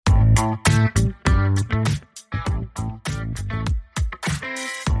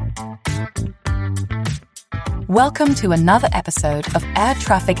Welcome to another episode of Air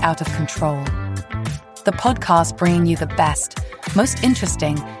Traffic Out of Control, the podcast bringing you the best, most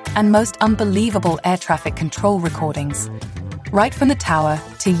interesting, and most unbelievable air traffic control recordings, right from the tower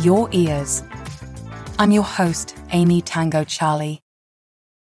to your ears. I'm your host, Amy Tango Charlie.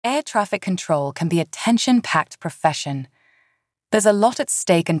 Air traffic control can be a tension-packed profession. There's a lot at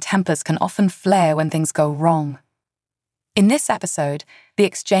stake and tempers can often flare when things go wrong. In this episode, the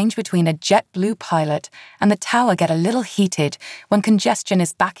exchange between a JetBlue pilot and the tower get a little heated when congestion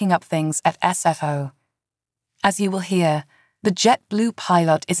is backing up things at SFO. As you will hear, the JetBlue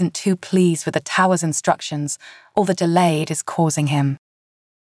pilot isn't too pleased with the tower's instructions or the delay it is causing him.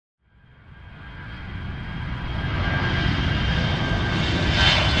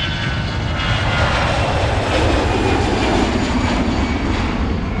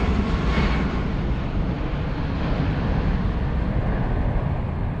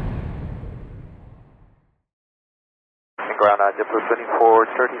 Ground JetBlue 24,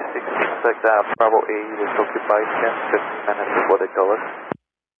 36, Bravo 8 is occupied 10, 15 minutes before they tell us.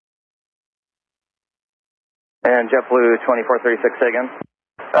 And JetBlue 2436, say again?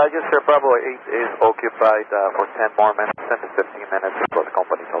 Yes, sir, Bravo 8 is occupied for 10 more minutes, 10 to 15 minutes before the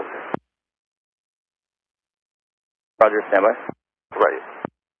company tells us. Roger, standby. Right.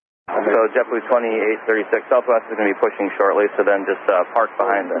 So JetBlue 2836 Southwest is going to be pushing shortly, so then just park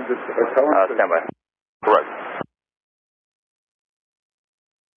behind the standby. Right.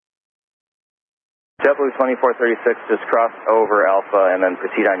 JetBlue 2436 just cross over Alpha and then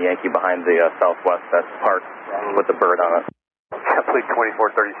proceed on Yankee behind the Southwest that's parked with the bird on it. JetBlue 2436,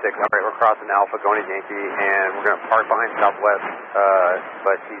 all right, we're crossing Alpha going to Yankee and we're going to park behind Southwest,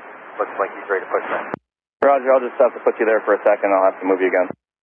 but he looks like he's ready to push that. Roger, I'll just have to put you there for a second. I'll have to move you again.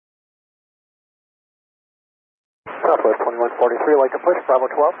 Southwest 2143, like to push, Bravo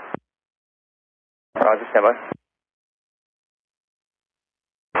 12. Roger, standby.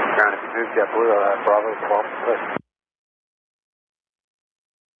 Ground, if you move JetBlue, Bravo 12, push.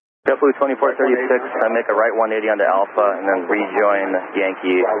 JetBlue 2436, make a right 180 onto Alpha and then rejoin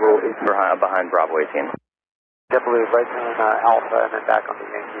Yankee behind Bravo 18. JetBlue right on Alpha and then back onto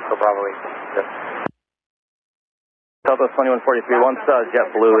Yankee for Bravo 18. Yes. Southwest 2143, once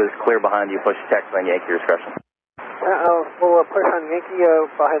JetBlue is clear behind you, push text on Yankee discretion. We'll push on Yankee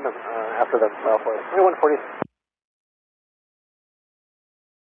behind them, after them, Southwest 2146.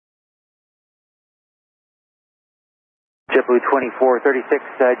 JetBlue 2436,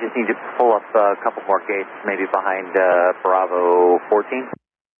 just need to pull up a couple more gates, maybe behind Bravo 14.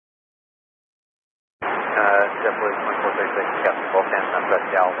 JetBlue 2436, got both hands on that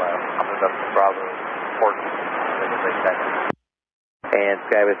gal, coming up to Bravo 14. And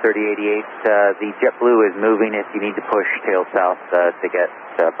Skyway 3088, the JetBlue is moving if you need to push tail south to get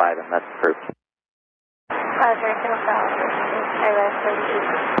by them, that's approved. Roger, tail south, Skyway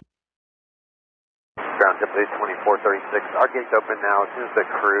 3088. Ground JetBlue 2436. Our gate's open now. As soon as the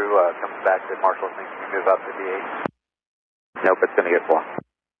crew comes back to Marshall, I think we move up to D8. Nope, it's going to get blocked.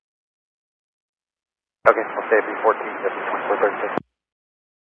 Okay, we'll stay at B14, JetBlue 2436.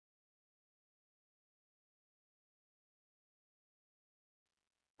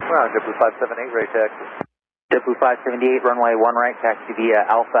 Ground JetBlue 578, ready to exit. JetBlue 578, runway 1 right, taxi via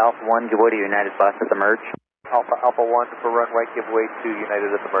Alpha 1, give way to United Bus at the merge. Alpha 1 for runway, give way to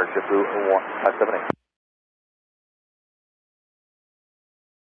United at the merge, JetBlue 578.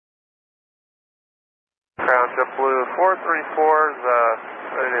 Ground JetBlue 434 is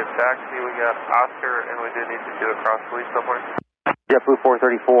ready to taxi. We got Oscar and we do need to do a cross release somewhere. JetBlue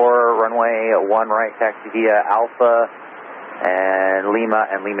 434, runway 1 right, taxi via Alpha and Lima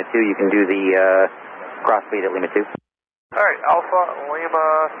 2. You can do the cross lead at Lima 2. Alright, Alpha,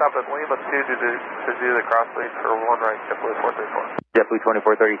 Lima, stop at Lima 2 to do the cross lead for 1 right, JetBlue 434. JetBlue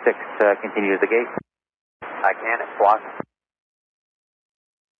 2436, continue to the gate. I can, it's blocked.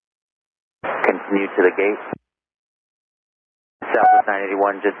 Continue to the gate. Southwest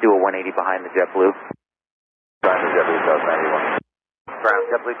 981, just do a 180 behind the JetBlue. Behind the JetBlue, South 91. Ground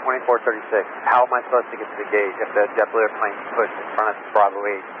JetBlue 2436. How am I supposed to get to the gate if the JetBlue airplane pushed in front of Bravo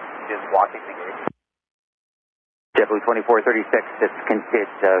 8 is blocking the gate? JetBlue 2436,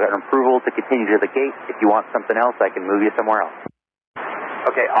 it's an approval to continue to the gate. If you want something else, I can move you somewhere else.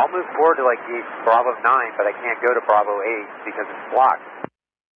 Okay, I'll move forward to like gate Bravo 9, but I can't go to Bravo 8 because it's blocked.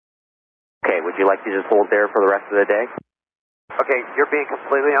 Okay, would you like to just hold there for the rest of the day? Okay, you're being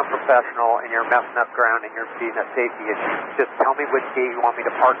completely unprofessional and you're messing up ground and you're being a safety issue. Just tell me which gate you want me to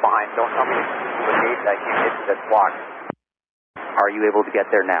park behind. Don't tell me the gate that I can't get to that's blocked. Are you able to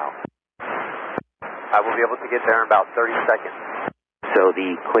get there now? I will be able to get there in about 30 seconds. So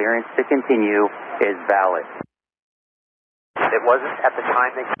the clearance to continue is valid. It wasn't at the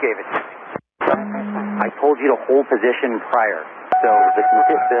time they gave it to me. I told you to hold position prior. So the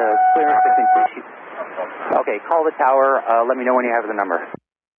clearance to continue. Okay, call the tower. Let me know when you have the number.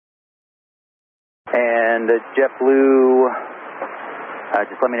 And JetBlue,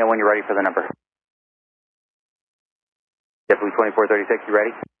 just let me know when you're ready for the number. JetBlue 2436, you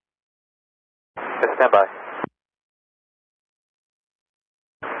ready? Stand by.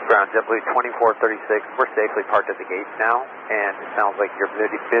 Ground JetBlue 2436. We're safely parked at the gates now, and it sounds like you're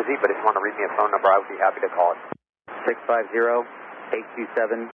busy, but if you want to read me a phone number, I would be happy to call it.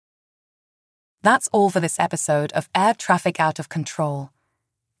 650-827. That's all for this episode of Air Traffic Out of Control.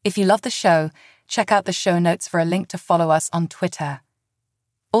 If you love the show, check out the show notes for a link to follow us on Twitter.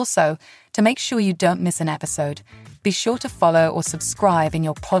 Also, to make sure you don't miss an episode, be sure to follow or subscribe in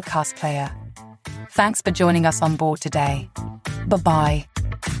your podcast player. Thanks for joining us on board today. Bye-bye.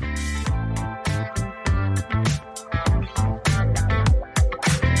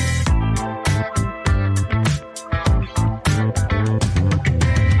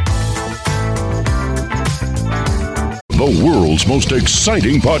 The world's most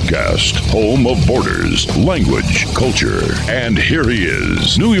exciting podcast, home of borders, language, culture. And here he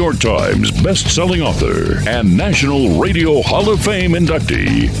is, New York Times best-selling author and National Radio Hall of Fame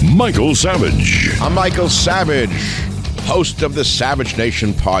inductee, Michael Savage. I'm Michael Savage, host of the Savage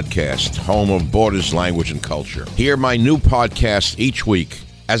Nation podcast, home of borders, language, and culture. Hear my new podcast each week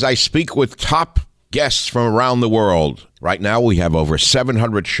as I speak with top guests from around the world. Right now, we have over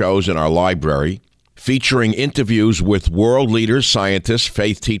 700 shows in our library, featuring interviews with world leaders, scientists,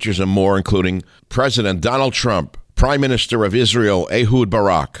 faith teachers, and more, including President Donald Trump, Prime Minister of Israel, Ehud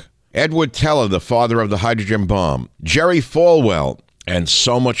Barak, Edward Teller, the father of the hydrogen bomb, Jerry Falwell, and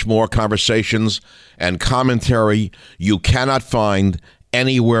so much more conversations and commentary you cannot find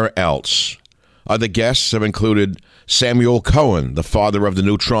anywhere else. Other guests have included Samuel Cohen, the father of the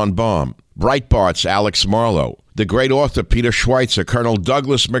neutron bomb, Breitbart's Alex Marlow, the great author Peter Schweitzer, Colonel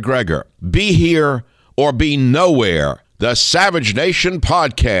Douglas McGregor. Be here or be nowhere. The Savage Nation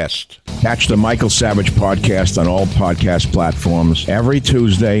Podcast. Catch the Michael Savage Podcast on all podcast platforms every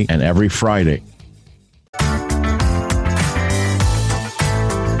Tuesday and every Friday.